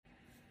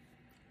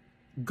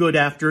Good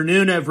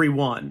afternoon,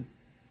 everyone.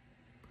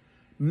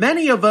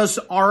 Many of us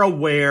are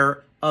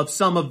aware of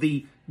some of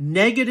the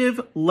negative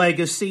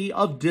legacy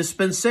of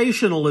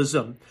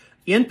dispensationalism,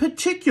 in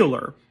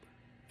particular,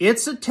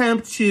 its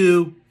attempt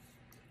to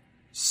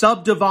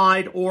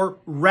subdivide or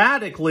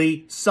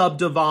radically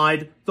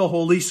subdivide the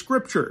Holy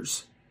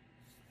Scriptures.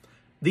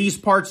 These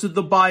parts of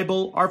the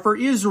Bible are for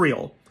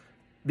Israel.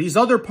 These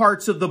other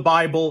parts of the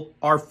Bible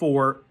are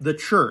for the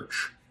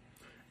church.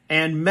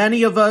 And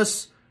many of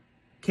us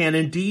can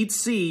indeed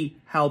see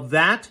how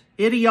that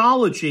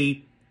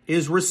ideology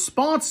is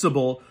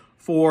responsible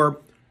for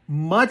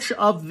much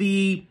of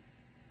the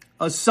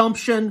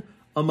assumption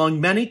among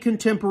many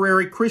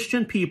contemporary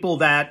Christian people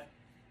that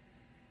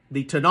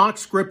the Tanakh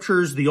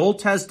scriptures, the Old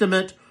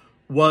Testament,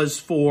 was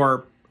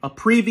for a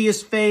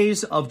previous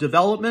phase of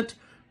development.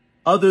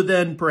 Other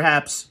than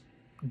perhaps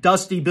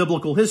dusty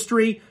biblical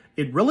history,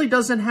 it really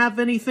doesn't have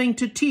anything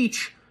to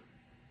teach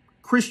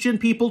Christian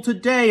people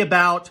today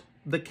about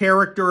the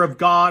character of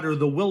God or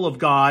the will of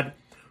God.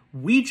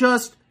 We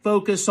just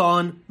focus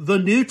on the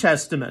New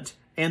Testament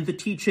and the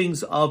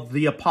teachings of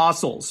the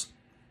apostles.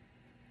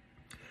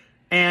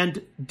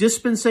 And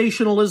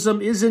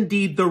dispensationalism is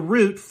indeed the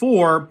root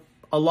for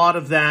a lot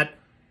of that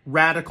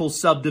radical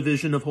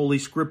subdivision of Holy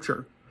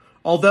Scripture.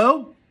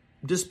 Although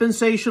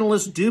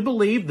dispensationalists do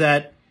believe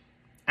that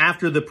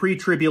after the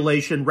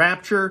pre-tribulation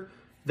rapture,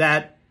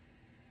 that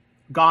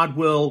God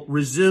will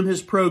resume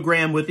his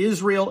program with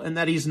Israel and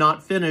that he's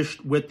not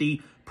finished with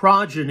the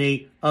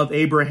progeny of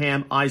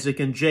Abraham, Isaac,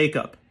 and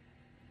Jacob.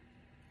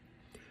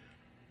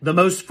 The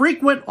most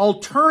frequent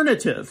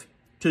alternative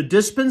to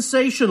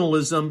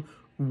dispensationalism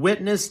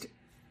witnessed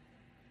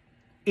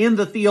in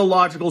the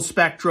theological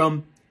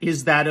spectrum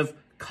is that of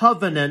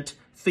covenant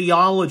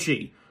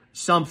theology,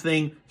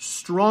 something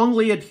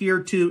strongly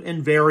adhered to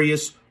in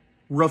various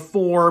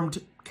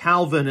Reformed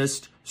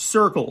Calvinist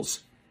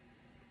circles.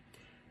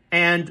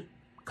 And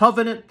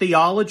covenant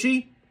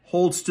theology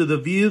holds to the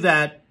view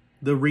that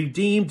the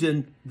redeemed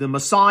and the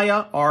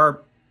Messiah are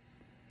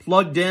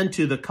plugged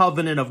into the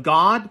covenant of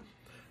God,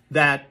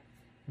 that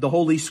the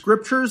Holy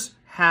Scriptures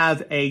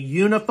have a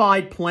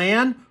unified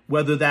plan,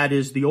 whether that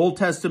is the Old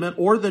Testament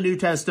or the New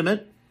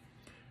Testament.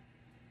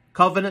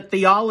 Covenant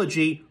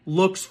theology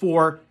looks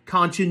for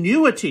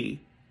continuity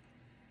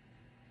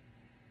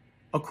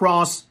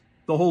across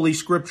the Holy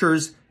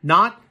Scriptures,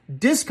 not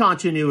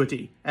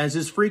discontinuity, as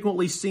is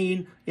frequently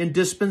seen in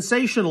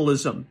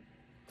dispensationalism.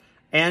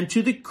 And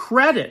to the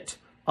credit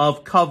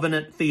of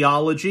covenant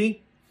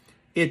theology,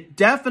 it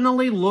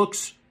definitely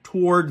looks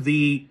toward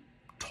the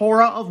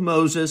Torah of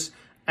Moses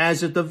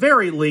as, at the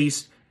very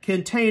least,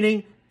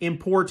 containing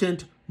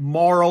important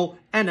moral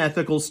and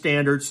ethical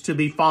standards to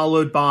be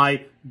followed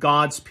by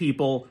God's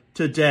people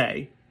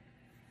today.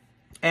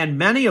 And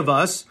many of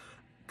us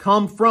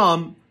come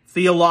from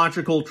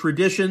theological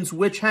traditions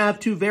which have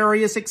to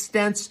various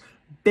extents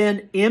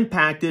been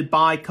impacted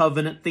by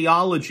covenant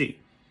theology.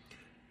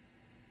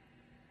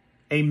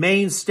 A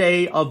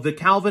mainstay of the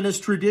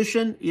Calvinist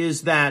tradition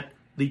is that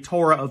the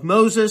Torah of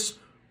Moses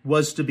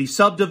was to be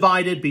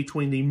subdivided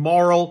between the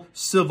moral,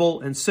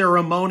 civil, and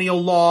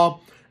ceremonial law,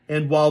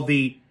 and while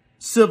the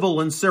civil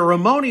and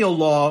ceremonial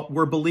law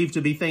were believed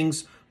to be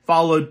things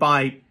followed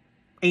by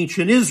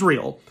ancient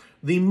Israel,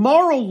 the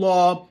moral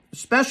law,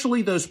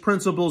 especially those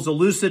principles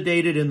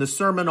elucidated in the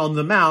Sermon on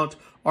the Mount,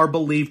 are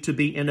believed to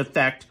be in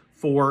effect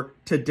for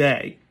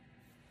today.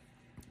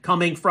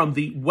 Coming from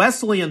the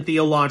Wesleyan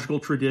theological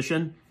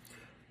tradition,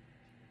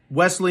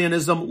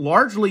 Wesleyanism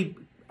largely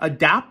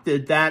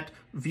adapted that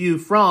view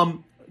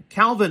from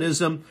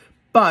Calvinism,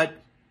 but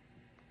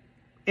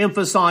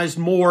emphasized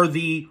more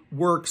the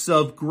works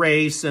of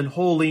grace and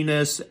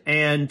holiness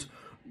and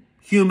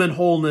human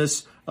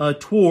wholeness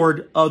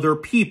toward other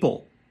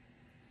people.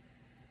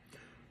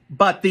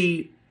 But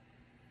the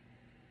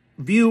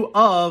view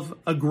of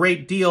a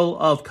great deal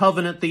of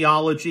covenant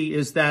theology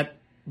is that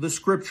the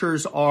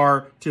scriptures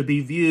are to be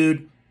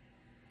viewed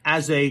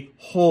as a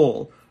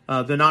whole.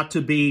 They're not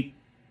to be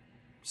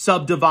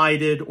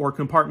subdivided or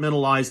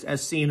compartmentalized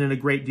as seen in a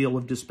great deal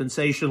of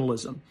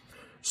dispensationalism.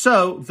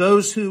 So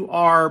those who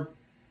are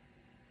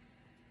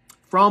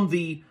from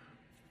the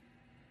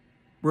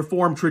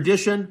Reformed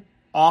tradition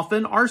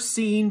often are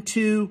seen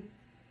to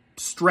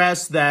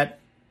stress that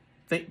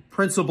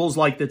principles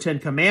like the Ten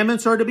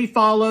Commandments are to be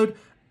followed.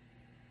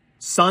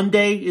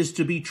 Sunday is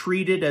to be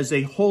treated as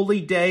a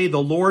holy day,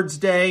 the Lord's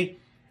Day.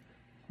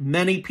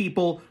 Many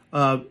people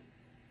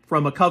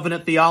from a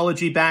covenant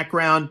theology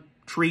background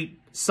treat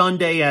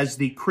Sunday as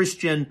the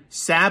Christian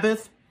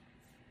Sabbath.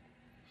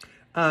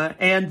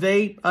 And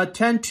they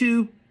tend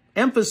to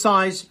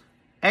emphasize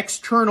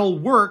external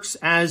works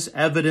as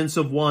evidence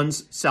of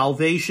one's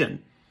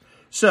salvation.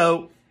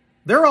 So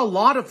there are a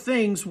lot of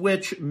things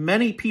which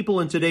many people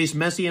in today's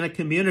Messianic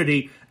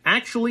community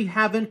actually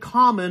have in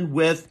common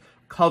with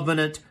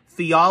covenant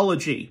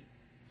theology.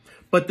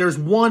 But there's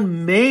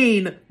one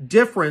main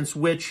difference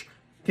which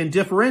can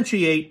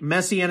differentiate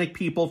Messianic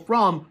people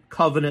from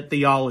covenant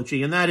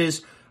theology, and that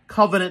is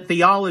covenant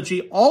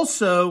theology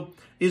also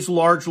is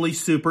largely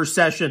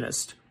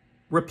supersessionist.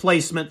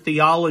 replacement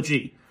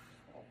theology.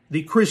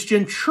 The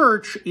Christian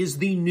church is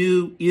the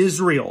new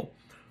Israel.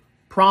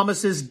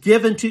 Promises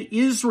given to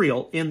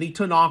Israel in the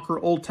Tanakh or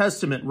Old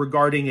Testament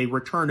regarding a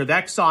return of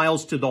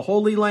exiles to the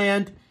Holy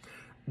Land,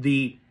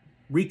 the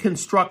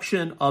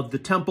reconstruction of the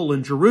temple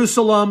in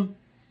Jerusalem,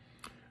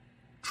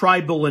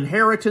 tribal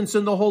inheritance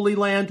in the Holy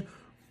Land.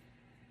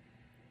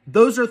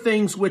 Those are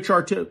things which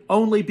are to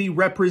only be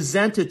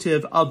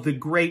representative of the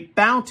great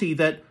bounty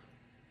that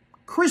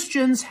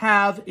Christians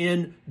have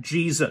in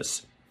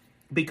Jesus,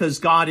 because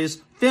God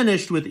is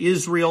finished with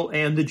Israel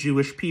and the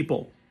Jewish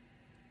people.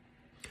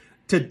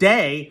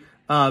 Today,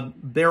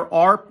 there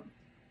are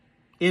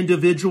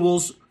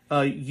individuals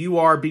you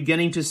are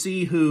beginning to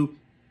see who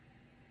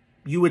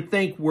you would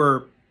think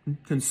were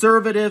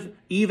conservative,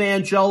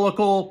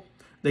 evangelical.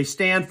 They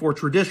stand for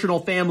traditional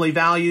family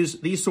values,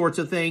 these sorts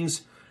of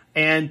things,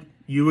 and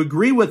you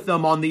agree with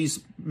them on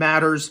these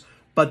matters.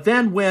 But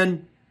then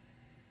when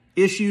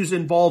issues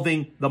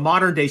involving the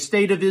modern day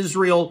state of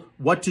Israel,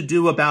 what to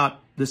do about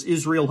this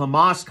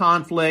Israel-Hamas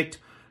conflict,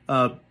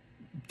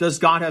 does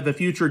God have a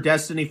future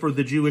destiny for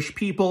the Jewish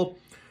people?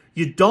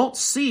 You don't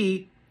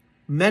see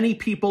many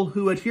people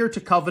who adhere to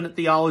covenant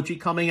theology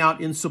coming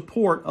out in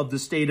support of the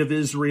state of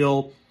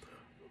Israel.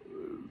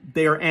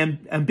 They're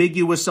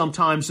ambiguous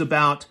sometimes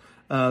about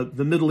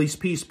the Middle East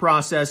peace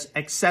process,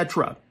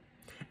 etc.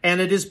 And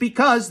it is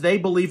because they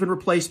believe in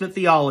replacement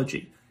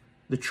theology.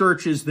 The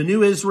church is the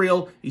new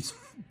Israel. He's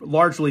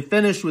largely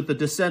finished with the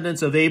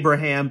descendants of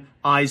Abraham,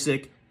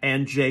 Isaac,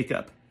 and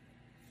Jacob.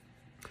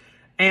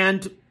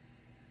 And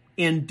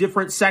in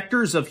different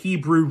sectors of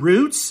Hebrew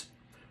roots,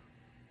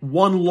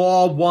 one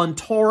law, one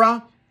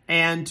Torah,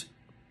 and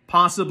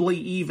possibly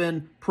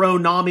even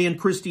pro-Namian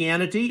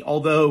Christianity,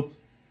 although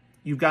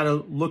you've got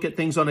to look at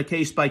things on a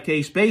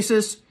case-by-case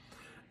basis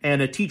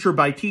and a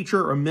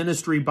teacher-by-teacher or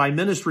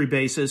ministry-by-ministry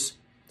basis.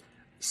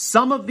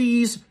 Some of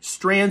these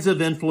strands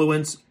of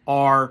influence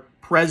are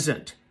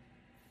present.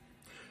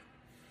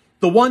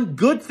 The one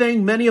good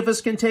thing many of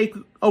us can take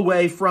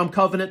away from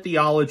covenant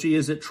theology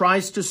is it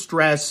tries to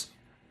stress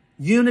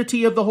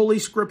unity of the Holy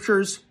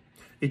Scriptures.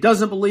 It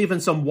doesn't believe in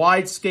some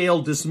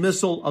wide-scale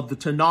dismissal of the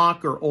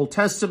Tanakh or Old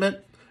Testament.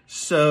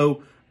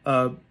 So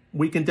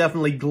we can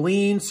definitely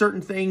glean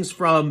certain things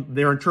from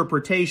their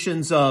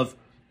interpretations of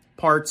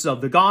parts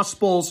of the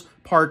Gospels,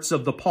 parts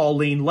of the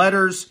Pauline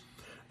letters.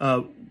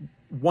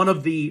 One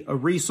of the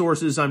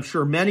resources I'm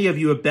sure many of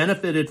you have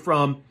benefited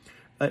from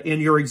in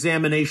your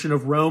examination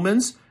of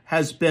Romans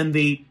has been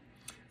the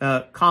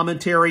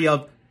commentary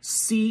of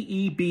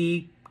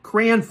C.E.B.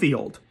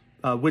 Cranfield,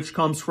 which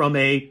comes from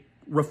a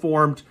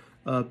Reformed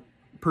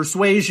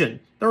persuasion.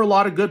 There are a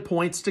lot of good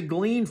points to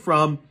glean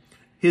from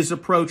his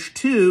approach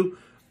to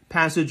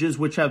passages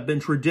which have been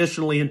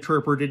traditionally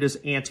interpreted as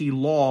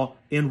anti-law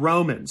in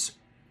Romans.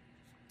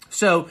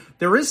 So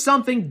there is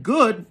something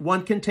good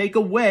one can take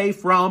away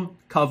from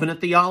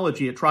covenant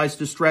theology. It tries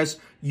to stress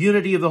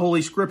unity of the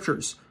Holy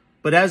Scriptures.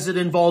 But as it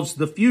involves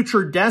the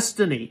future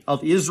destiny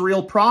of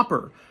Israel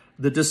proper,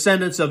 the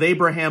descendants of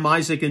Abraham,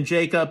 Isaac, and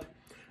Jacob,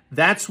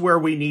 that's where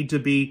we need to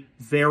be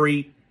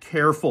very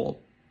careful.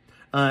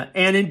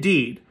 And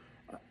indeed,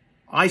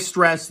 I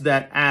stress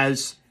that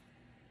as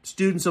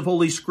students of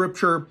Holy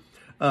Scripture,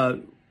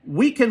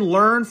 we can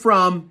learn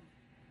from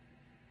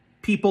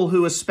people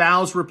who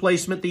espouse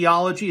replacement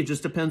theology. It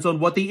just depends on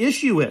what the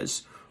issue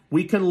is.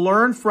 We can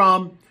learn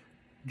from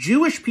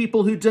Jewish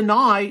people who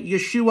deny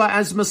Yeshua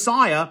as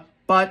Messiah,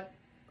 but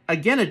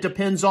again, it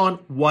depends on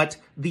what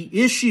the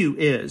issue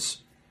is.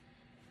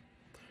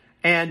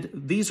 And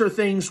these are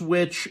things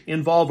which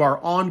involve our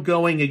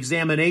ongoing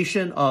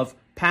examination of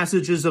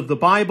passages of the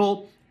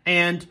Bible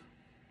and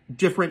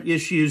different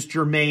issues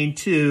germane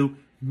to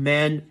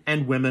men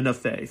and women of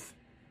faith.